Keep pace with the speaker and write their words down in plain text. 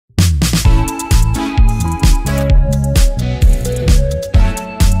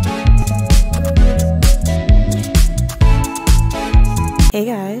Hey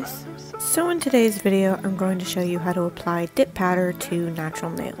guys! So in today's video I'm going to show you how to apply dip powder to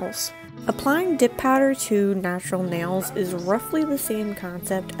natural nails. Applying dip powder to natural nails is roughly the same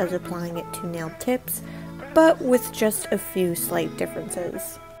concept as applying it to nail tips, but with just a few slight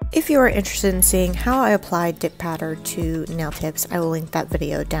differences. If you are interested in seeing how I apply dip powder to nail tips, I will link that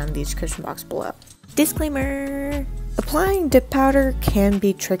video down in the description box below. Disclaimer! Applying dip powder can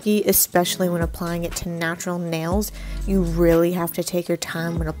be tricky, especially when applying it to natural nails. You really have to take your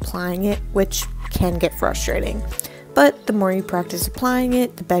time when applying it, which can get frustrating. But the more you practice applying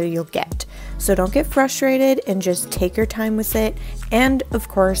it, the better you'll get. So don't get frustrated and just take your time with it, and of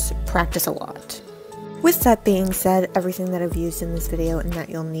course, practice a lot. With that being said, everything that I've used in this video and that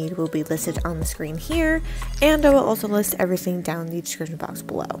you'll need will be listed on the screen here, and I will also list everything down in the description box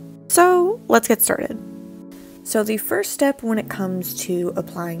below. So let's get started. So the first step when it comes to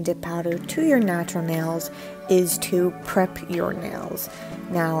applying dip powder to your natural nails is to prep your nails.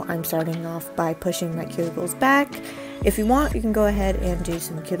 Now I'm starting off by pushing my cuticles back. If you want, you can go ahead and do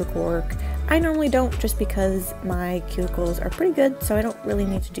some cuticle work. I normally don't, just because my cuticles are pretty good, so I don't really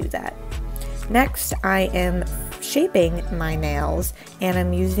need to do that. Next, I am shaping my nails, and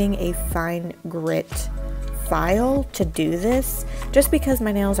I'm using a fine grit file to do this, just because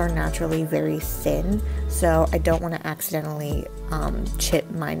my nails are naturally very thin, so I don't want to accidentally chip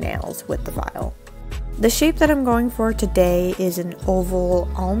my nails with the file. The shape that I'm going for today is an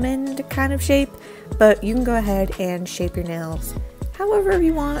oval almond kind of shape, but you can go ahead and shape your nails however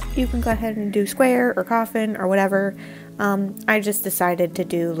you want. You can go ahead and do square or coffin or whatever. I just decided to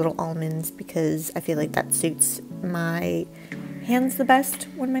do little almonds because I feel like that suits my hands the best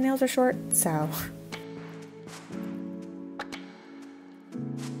when my nails are short, so.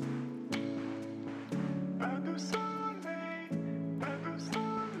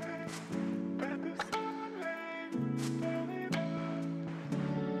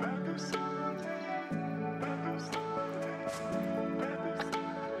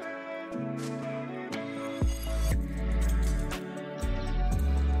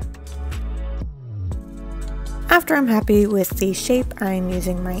 After I'm happy with the shape, I'm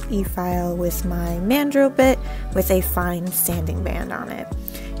using my e-file with my mandrel bit with a fine sanding band on it.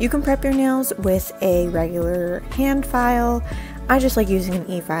 You can prep your nails with a regular hand file. I just like using an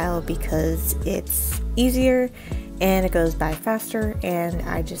e-file because it's easier and it goes by faster, and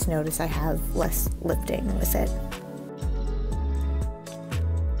I just notice I have less lifting with it.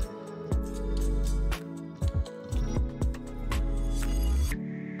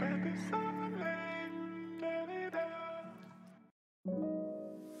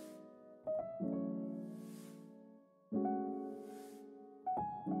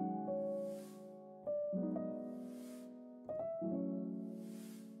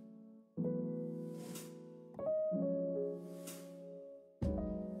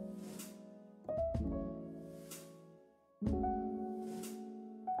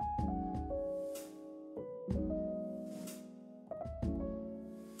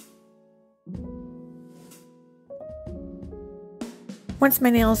 Once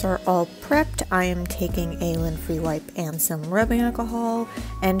my nails are all prepped, I am taking a lint free wipe and some rubbing alcohol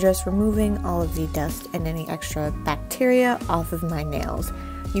and just removing all of the dust and any extra bacteria off of my nails.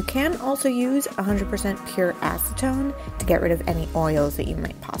 You can also use 100% pure acetone to get rid of any oils that you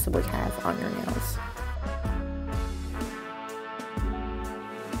might possibly have on your nails.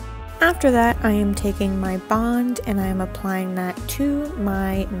 After that, I am taking my bond and I am applying that to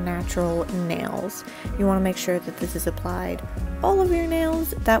my natural nails. You want to make sure that this is applied all over your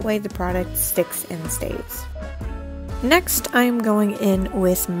nails, that way the product sticks and stays. Next, I am going in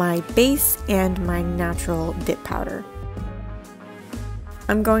with my base and my natural dip powder.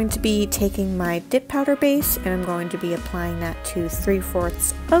 I'm going to be taking my dip powder base and I'm going to be applying that to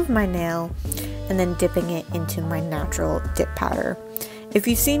 3/4 of my nail and then dipping it into my natural dip powder. If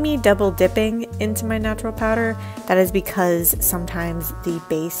you see me double dipping into my natural powder, that is because sometimes the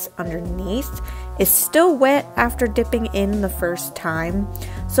base underneath is still wet after dipping in the first time.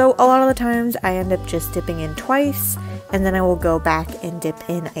 So a lot of the times I end up just dipping in twice, and then I will go back and dip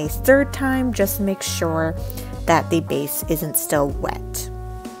in a third time just to make sure that the base isn't still wet.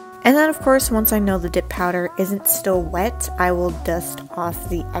 And then of course, once I know the dip powder isn't still wet, I will dust off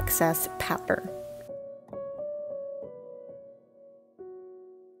the excess powder.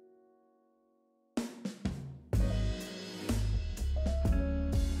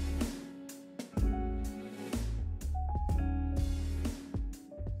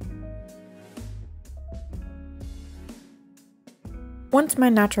 Once my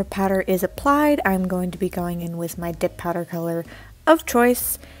natural powder is applied, I'm going to be going in with my dip powder color of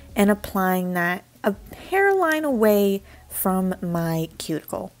choice and applying that a hairline away from my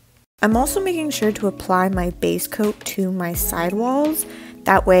cuticle. I'm also making sure to apply my base coat to my sidewalls.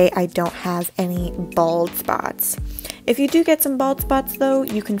 That way I don't have any bald spots. If you do get some bald spots though,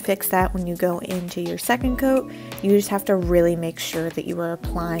 you can fix that when you go into your second coat. You just have to really make sure that you are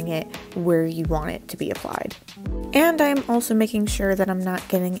applying it where you want it to be applied. And I'm also making sure that I'm not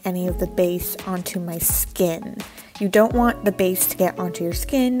getting any of the base onto my skin. You don't want the base to get onto your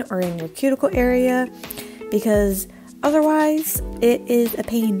skin or in your cuticle area because otherwise it is a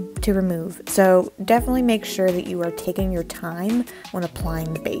pain to remove. So definitely make sure that you are taking your time when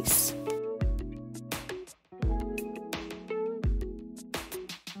applying the base.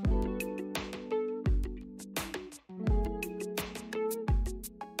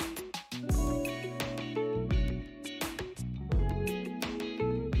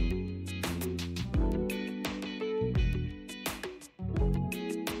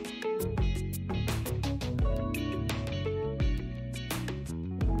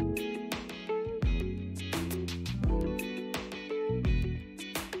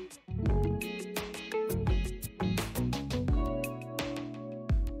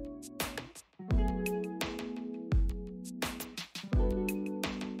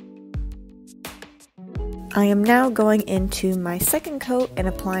 I am now going into my second coat and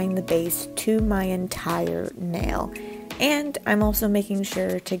applying the base to my entire nail. And I'm also making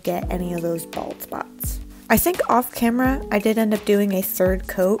sure to get any of those bald spots. I think off camera I did end up doing a third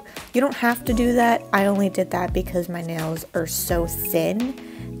coat. You don't have to do that. I only did that because my nails are so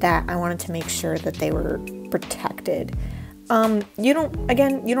thin that I wanted to make sure that they were protected. You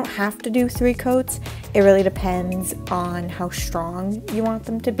don't have to do 3 coats. It really depends on how strong you want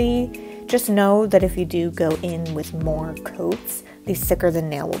them to be. Just know that if you do go in with more coats, the thicker the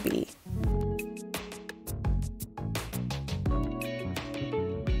nail will be.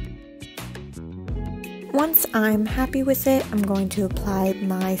 Once I'm happy with it, I'm going to apply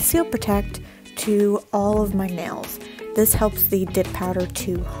my Seal Protect to all of my nails. This helps the dip powder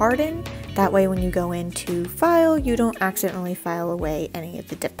to harden. That way when you go in to file, you don't accidentally file away any of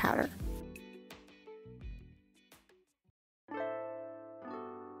the dip powder.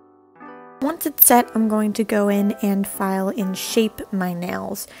 Once it's set, I'm going to go in and file and shape my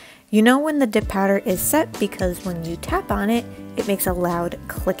nails. You know when the dip powder is set because when you tap on it, it makes a loud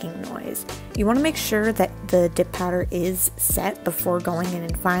clicking noise. You want to make sure that the dip powder is set before going in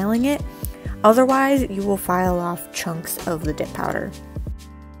and filing it. Otherwise, you will file off chunks of the dip powder.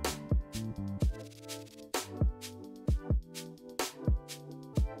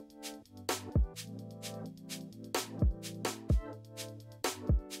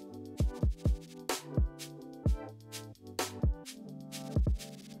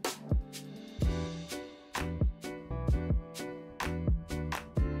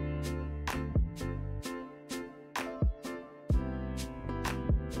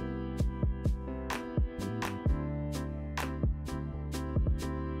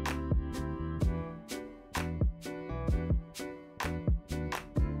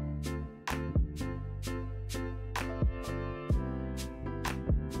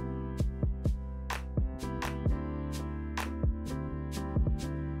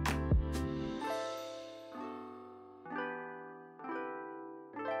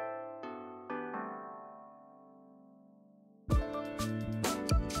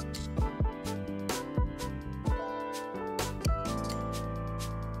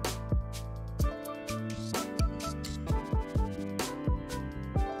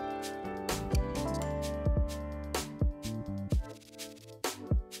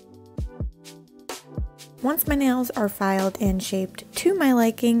 Once my nails are filed and shaped to my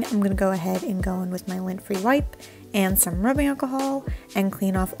liking, I'm going to go ahead and go in with my Lint Free Wipe and some rubbing alcohol and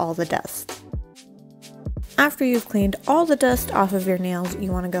clean off all the dust. After you've cleaned all the dust off of your nails,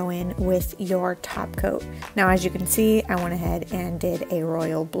 you want to go in with your top coat. Now as you can see, I went ahead and did a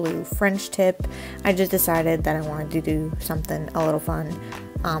royal blue French tip. I just decided that I wanted to do something a little fun.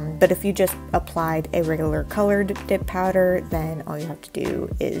 But if you just applied a regular colored dip powder, then all you have to do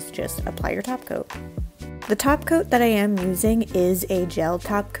is just apply your top coat. The top coat that I am using is a gel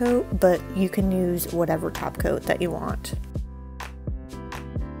top coat, but you can use whatever top coat that you want.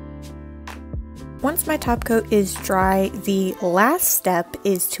 Once my top coat is dry, the last step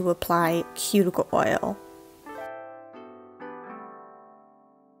is to apply cuticle oil.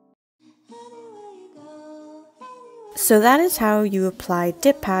 So that is how you apply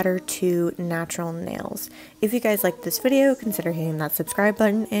dip powder to natural nails. If you guys like this video, consider hitting that subscribe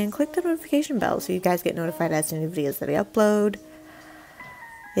button and click the notification bell so you guys get notified as to new videos that I upload.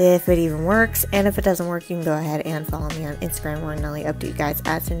 if it even works, and if it doesn't work, you can go ahead and follow me on Instagram where I normally update you guys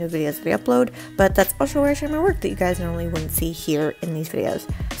as to new videos that I upload, but that's also where I share my work that you guys normally wouldn't see here in these videos.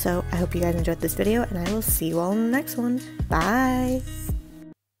 So I hope you guys enjoyed this video, and I will see you all in the next one. Bye!